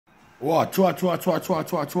What? At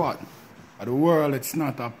the world, it's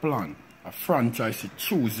not a plan. A franchise is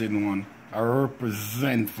choosing one. I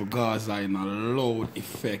represent for Gaza in a loud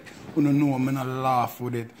effect. You don't know me not laugh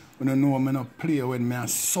with it. You don't know me not play when me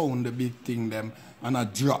sound the big thing them and I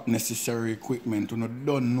drop necessary equipment. You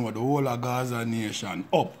don't know the whole of Gaza nation.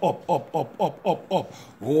 Up.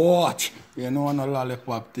 Watch. You know on a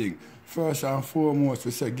lollipop thing. First and foremost,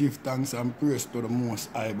 we say give thanks and praise to the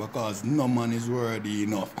Most High because no man is worthy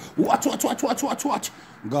enough. Watch.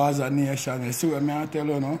 Gaza nation, you see what I tell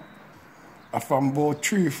you now? From about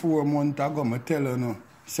 3-4 months ago, I tell you now.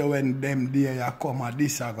 So when them day come,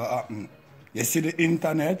 this is going to happen. You see the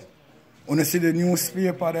internet? You see the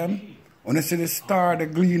newspaper them? You see the Star, the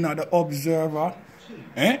Gleaner, the Observer?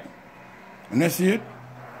 Eh? You see it?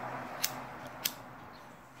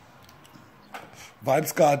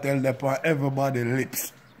 Vybz cartel them on everybody's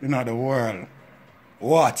lips in the world.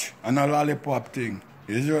 Watch, and a lollipop thing.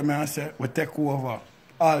 You see what I say? We take over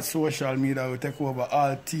all social media, we take over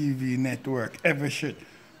all TV network, every shit.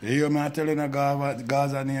 You hear me telling the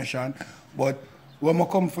Gaza nation? But when I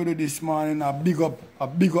come for this morning, I big up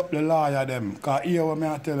the lawyer them. Because here what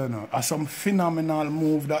I tell you now, are some phenomenal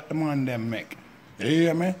move that the man them make. You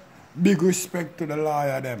hear me? Big respect to the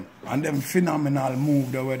lawyer them and them phenomenal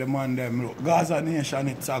move the way the man them look. Gaza nation,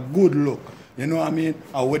 it's a good look. You know what I mean?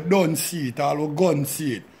 And we don't see it, all we gun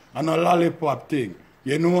see it. And a lollipop thing.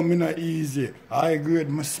 You know me not easy. High grade,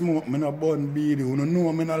 me smoke, me not bun beady. You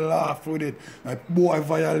know me not laugh with it. Like boy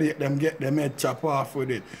violate them, get them head chop off with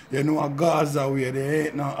it. You know a Gaza way, there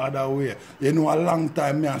ain't no other way. You know a long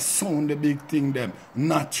time me a sound the big thing them.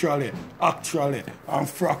 Naturally, actually, and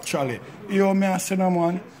fracturally. You know me I say no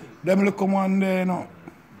man. Them look one day, you know.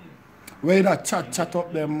 Where that chat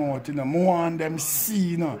up them mouth, you know. More on them see,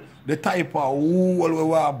 you know. The type of hole we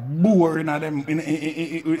were boring in them in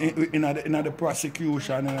the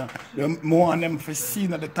prosecution, you know. The more on them for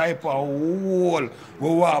seeing the type of hole we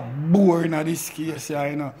were boring in this case,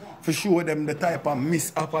 you know. For sure them the type of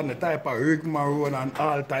mishap and the type of rigmarole and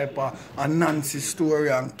all type of Nancy story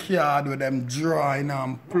and card with them drawing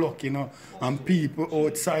and pluck, you know. And people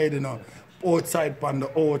outside, you know. Outside on the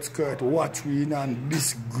outskirt, watch we and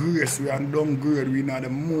disgrace we and downgrade we in the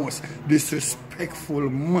most disrespectful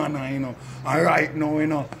manner, you know. And right now, you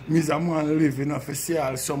know, me's a man live, you know, for see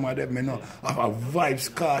all some of them, you know, have a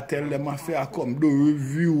Vybz cartel them affair come do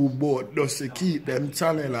review but just to keep them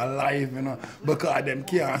channel alive, you know, because them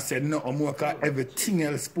can't say nothing more because everything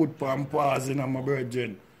else put on pause, you know, my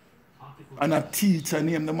brethren. And a teacher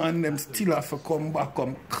name the man them still have to come back,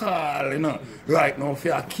 come call, you know. Right now, if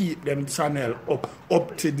you keep them channel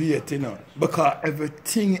up to date, you know. Because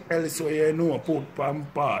everything else you know put on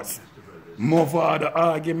pause. Mother the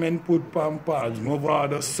argument put on pause.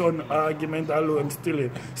 Mother the son argument alone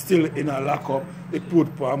still in a lockup, it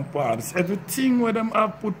put on pause. Everything where them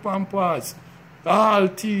have put on pause. All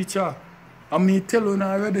teacher. And me tell you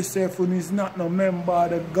already, say, when is not no member of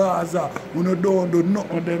the Gaza, we don't do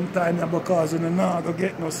nothing of them time because we not going to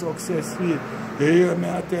get no success with. You hear me,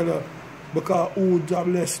 I tell you? Because who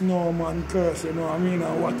jobless no man curse, you know what I mean?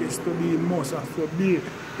 And what is to be must have to be.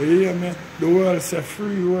 You hear me? The world's a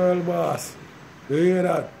free world, boss. You hear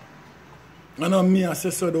that? And me, I say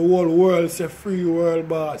so, the whole world's a free world,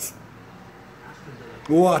 boss.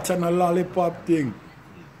 Watch on a lollipop thing.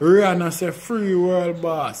 Rihanna say free world,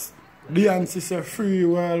 boss. Beyonce say free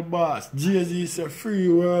world boss. Jay-Z say free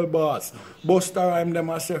world boss. Busta Rhymes them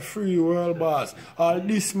I say free world boss. All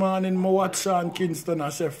this morning I watch Sean Kingston I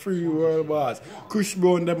say free world boss. Chris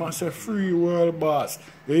Brown them I say free world boss.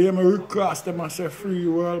 You hear me? Rick Ross them I say free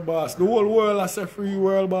world boss. The whole world I say free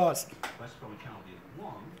world boss.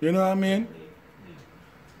 You know what I mean?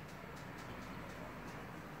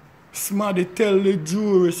 Somebody tell the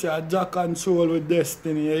jury say Jack control with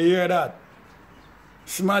destiny. You hear that?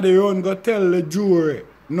 Somebody run go tell the jury,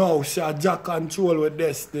 no, say Jack control with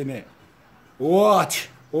destiny. Watch.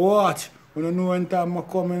 You don't know when time I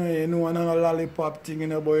come in here, you know another lollipop thing, you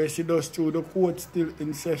know, but you see those through the court still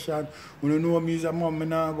in session. You don't know me as a mom, I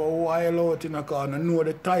now go wild out in the car. I know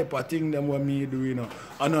the type of thing them what me do, you know.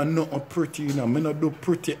 And I'm not pretty, you know. I don't do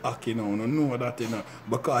pretty act, you know. I know that, you know.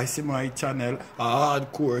 Because I see my channel, a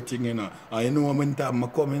hardcore thing, you know. And you know when time I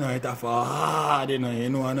come in here, it have a hard, you know,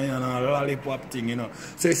 and a lollipop thing, you know.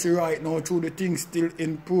 So you see right now, through the thing still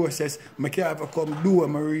in process, I can't ever come do what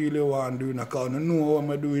I really want to do, you know. Because I know what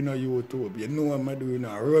I'm doing on YouTube. You know what I'm doing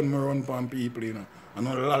now. Run from people, you know. And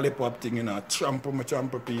no lollipop thing, you know, trample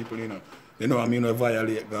people, you know. You know what I mean? I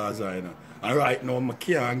violate Gaza, you know. And right now, I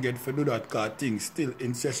can't get to do that because things still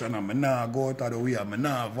in session and I not go out of the way and I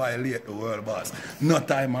not violate the world boss. No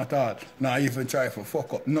time at all. Not even try to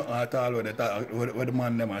fuck up. Nothing at all with the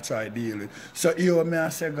man them I try to deal with. So here me I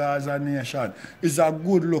say Gaza Nation, it's a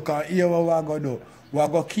good look and here what we going to do. We're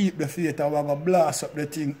going to keep the faith and we're going to blast up the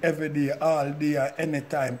thing every day, all day, and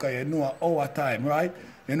anytime because you know our time, right?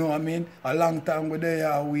 You know what I mean? A long time we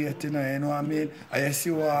there waiting, you know what I mean? I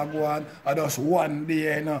see what I go on. I just one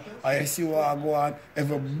day, you know. I see what I go on.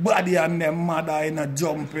 Everybody and them mother, you know,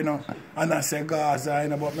 jump, you know. And I say Gaza, you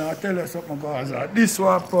know. But I tell you something, Gaza. This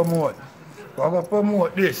what I promote. We're going to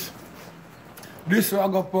promote this. This what I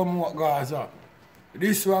going to promote, Gaza.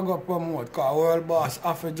 This what I going to promote. Because World Boss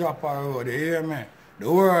have to drop a road. You hear me? The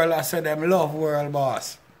world, I say them love World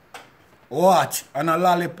Boss. Watch, and a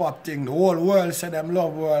lollipop thing. The whole world say them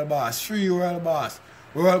love World Boss. Free World Boss.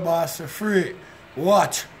 World Boss free.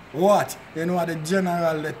 Watch. You know what the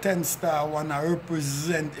general, the 10-star one I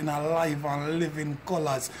represent in a live and living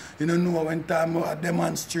colors. You know when time we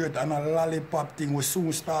demonstrate and a lollipop thing, we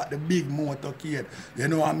soon start the big motorcade. You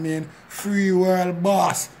know what I mean? Free World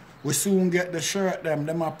Boss. We soon get the shirt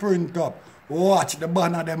them a print up. Watch, the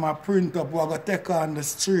banner them a print up. We're going to take on the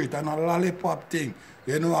street and a lollipop thing.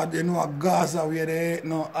 You know Gaza where there ain't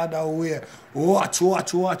no other way. Watch. You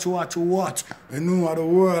know the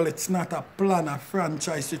world, it's not a plan, a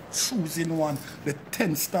franchise. You're choosing one. The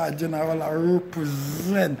 10-star general I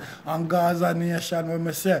represent. And Gaza Nation, when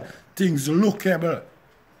we say things lookable.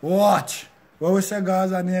 Watch. When we say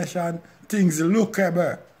Gaza Nation, things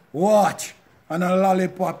lookable. Watch. And a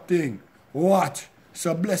lollipop thing. Watch.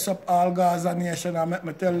 So bless up all Gaza Nation and make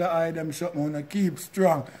me tell the eye them something. To keep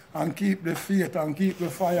strong and keep the faith and keep the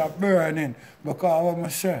fire burning. Because what I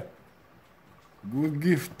say, we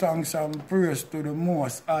give thanks and praise to the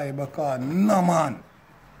Most High because no man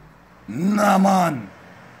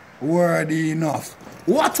worthy enough.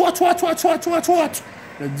 What? The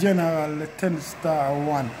general, the 10-star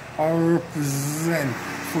one, I represent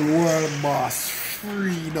for World Boss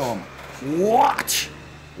freedom. Watch.